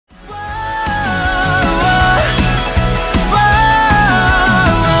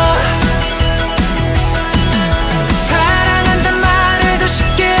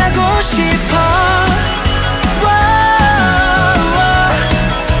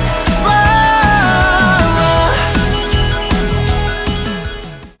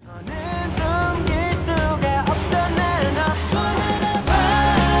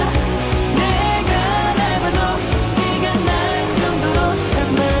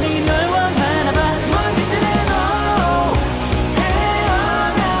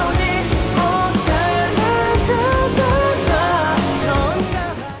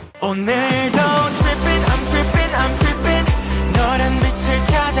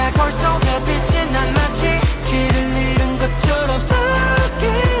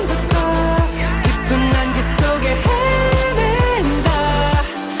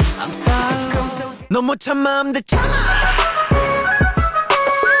참아 I'm the 참아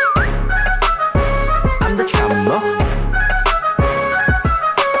I'm the 참아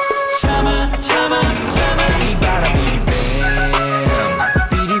참아 참아 참아 비리바라 비리뱀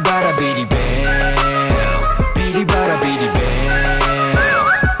비리바라 비리뱀 비리바라 비리뱀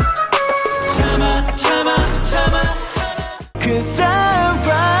참아 참아 참아 Cause I'm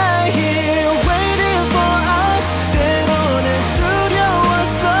right here waiting for us 때로는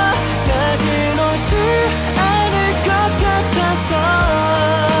두려웠어 다시 놓지 않을 것 같아서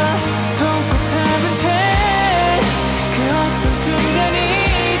손꼭 잡은 채 그 어떤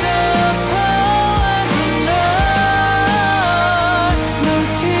순간이도 더하는 널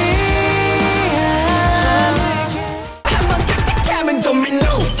놓지 않을게 한번 깜짝하면 도미노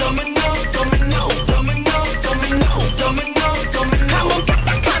도미노 도미노 도미노 도미노 도미노 한번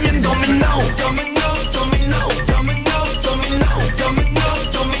깜빡하면 도미노 도미노 도미노 도미노 도미노 도미노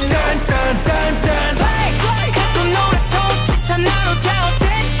도미노 딴딴딴딴 또 놀아서 추천 나로 다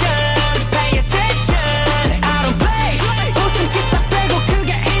attention pay attention I don't play 웃음기 싹 빼고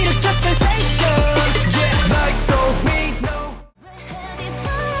그게 일으켜 sensation yeah like don't mean no Ready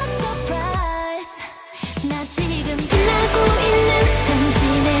for a surprise 나 지금 빛나고 있는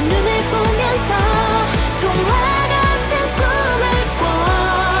당신의 눈을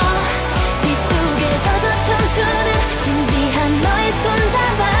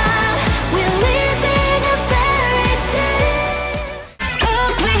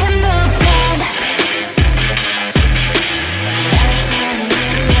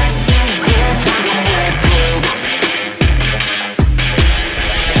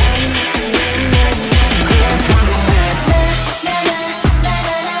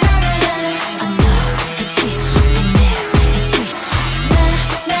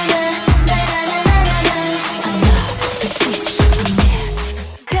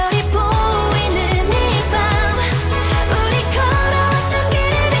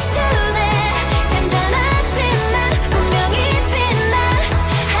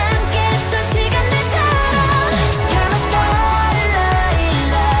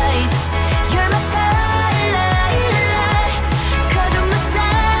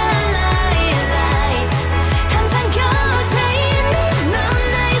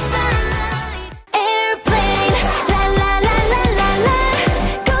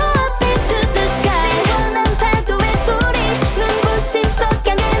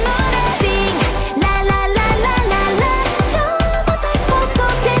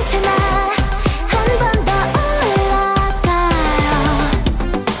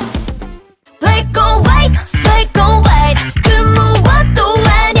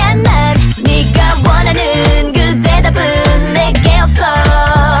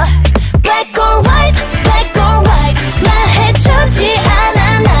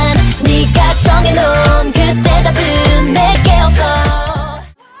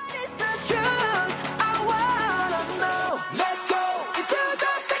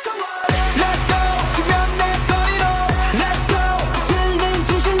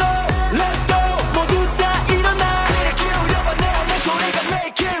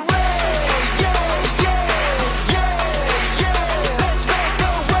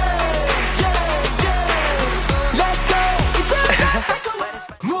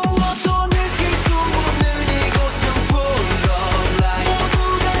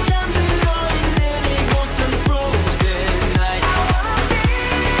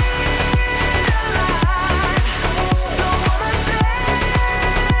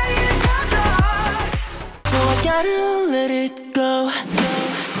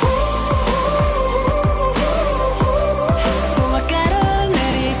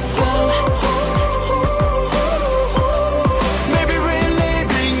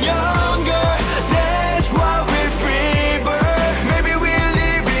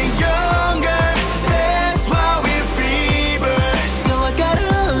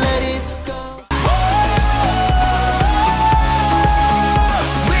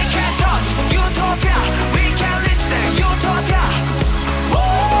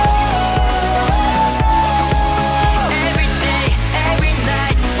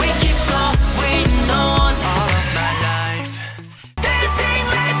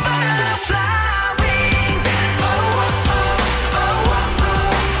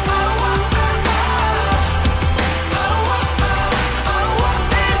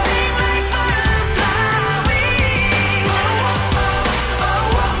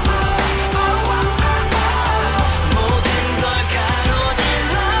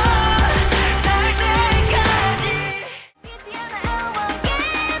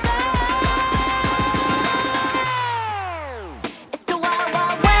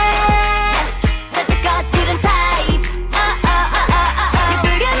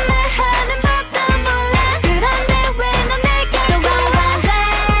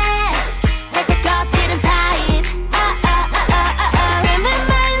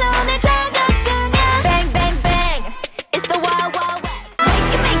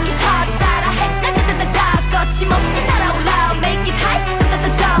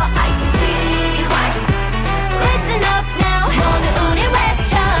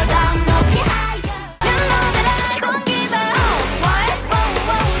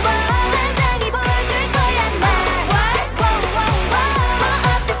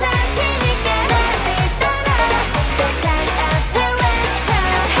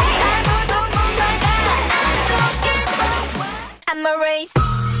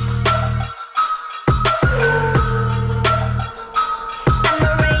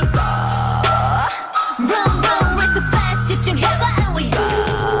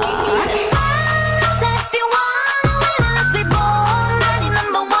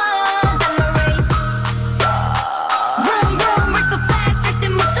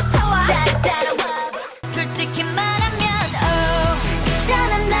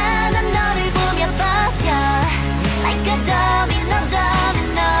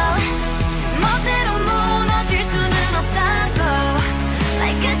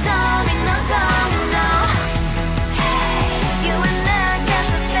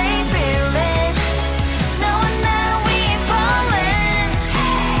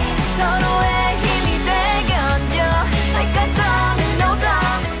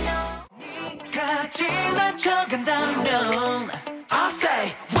있다면 I'll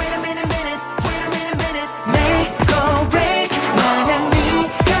say wait a minute minute wait a minute minute make or break 만약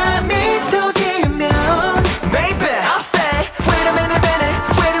네가 미소 지으면 maybe I'll say wait a minute minute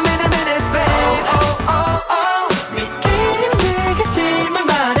wait a minute minute babe oh oh oh 믿기는 되겠지만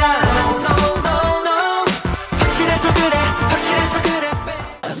말야 no no no 확실해서 그래 확실해서 그래 babe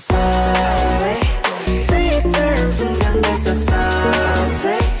I'm sorry 스윗한 순간 날 so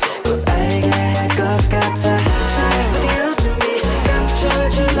salty 꼭 알게 할 것 같아 Try with you to me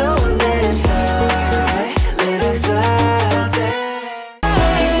감춰진 너와 내 story little salty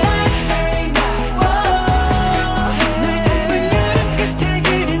Stay night every night 날 닮은 여름 끝에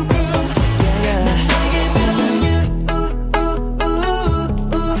그린 꿈 나에게 better on you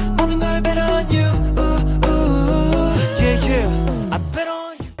모든 걸 better on you yeah yeah I bet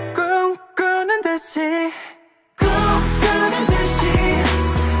on you 꿈꾸는 듯이 꿈꾸는 듯이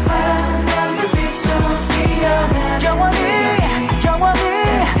바람을 빗속이어나 영원히 영원히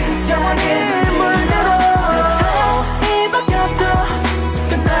영원히 물들어 세상이 바뀌어도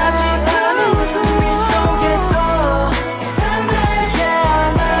끝나지 않은 미 속에서 It's timeless yeah I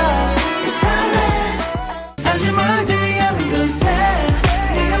know It's timeless 아직 멀지 않은 곳에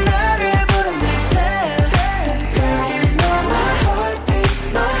네가 나를 부른 듯해 Girl you know my heart beats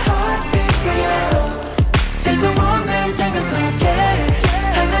for you 세상 없는 장관 속에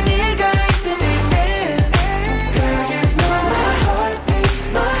하나 네가 있으니 Girl you know my heart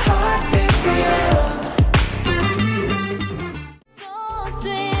beats for you So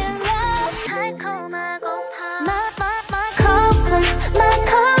sweet love 달콤하고 my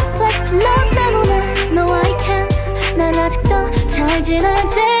complex 너 때문에 No I can't 난 아직도 잘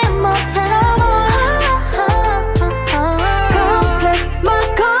지내지 못하려고 My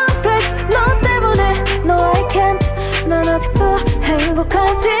complex 너 때문에 No I can't 난 아직도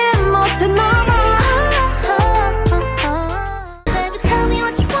행복하지 못해 너 Baby tell me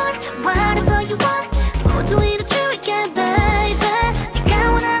what you want whatever you want 모두 이뤄줄게 baby 네가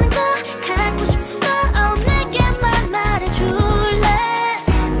원하는 거 갖고 싶은 거 내게만 말해줄래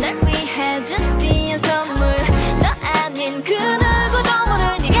날 위해 준비한 선물 너 아닌 그 누구도 모를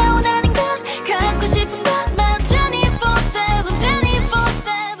네가 원하는 거 갖고 싶은 것만 24/7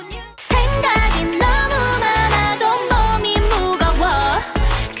 24/7 생각이 너무 많아도 몸이 무거워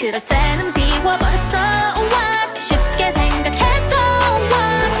그럴 때는 비워버렸어 what 쉽게 생각해서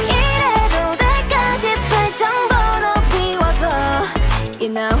what 이래도 될 까지 될 정도로 비워둬 You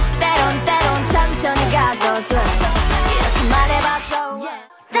know 때론 천천히 가도 돼 이렇게 말해봤어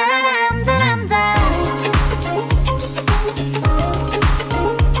따람따람따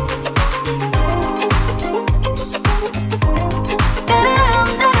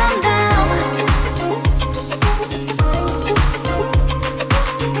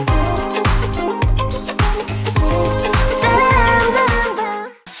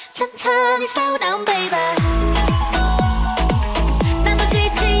천천히 slow down baby 나도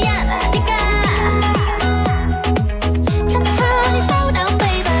싫지 않으니까 천천히 slow down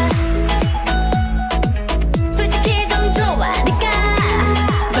baby 솔직히 좀 좋아하니까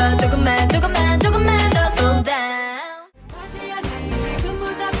But 조금만 더 slow down 하지 않는 일이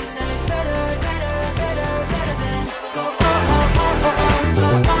꿈보다 빛나는 better better better better than go oh oh oh oh go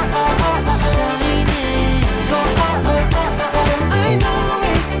oh oh oh oh shining go oh oh oh oh I know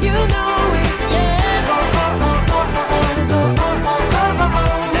it you know it yeah go oh oh oh oh go oh oh oh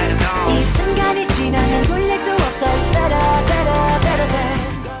oh 이 순간이 지나면 돌릴 수 없어 It's better better better than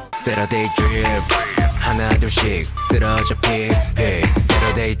Saturday drip 하나 둘씩 쓰러져 픽픽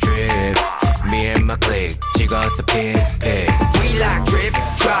Saturday drip Me and my clique 찍어서 픽픽 We like drip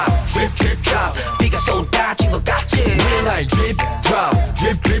drop drip drip drop 비가 쏟아진 것 같지 We like drip drop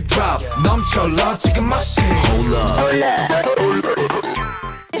drip drip drop 넘쳐러 지금 마시 Hold up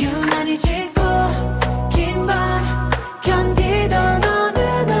유난히 짙고 긴 밤 견디던 어느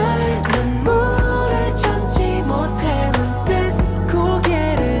날 눈물을 참지 못해 문득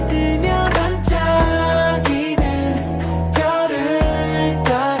고개를 들며 반짝이는 별을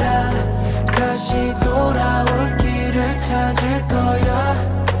따라 다시 돌아올 길을 찾을 거야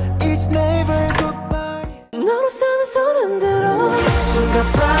It's never goodbye 넌 웃으면 소름 들어 순간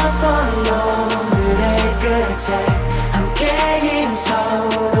봤던 오늘의 끝에 함께인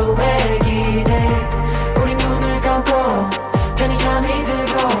서로의 기대 우리 눈을 감고 편히 잠이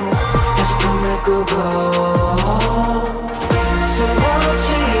들고 다시 꿈을 꾸고 수없이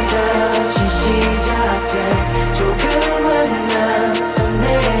다시 시작돼 조금은 낯선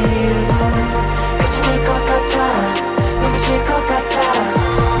내일도 끝이 날 것 같아 눈부실 것 같아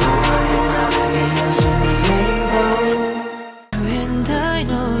너와 내 맘을 이어주는 레인보우 And I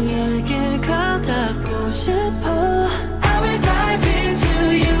너에게 가닿고 싶어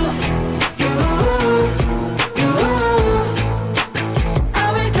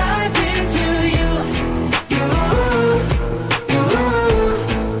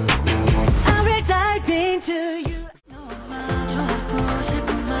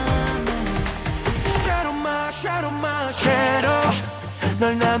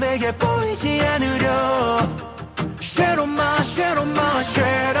내게 보이지 않으려 Shadow my shadow my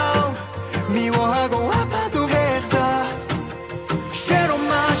shadow 미워하고 아파도 했어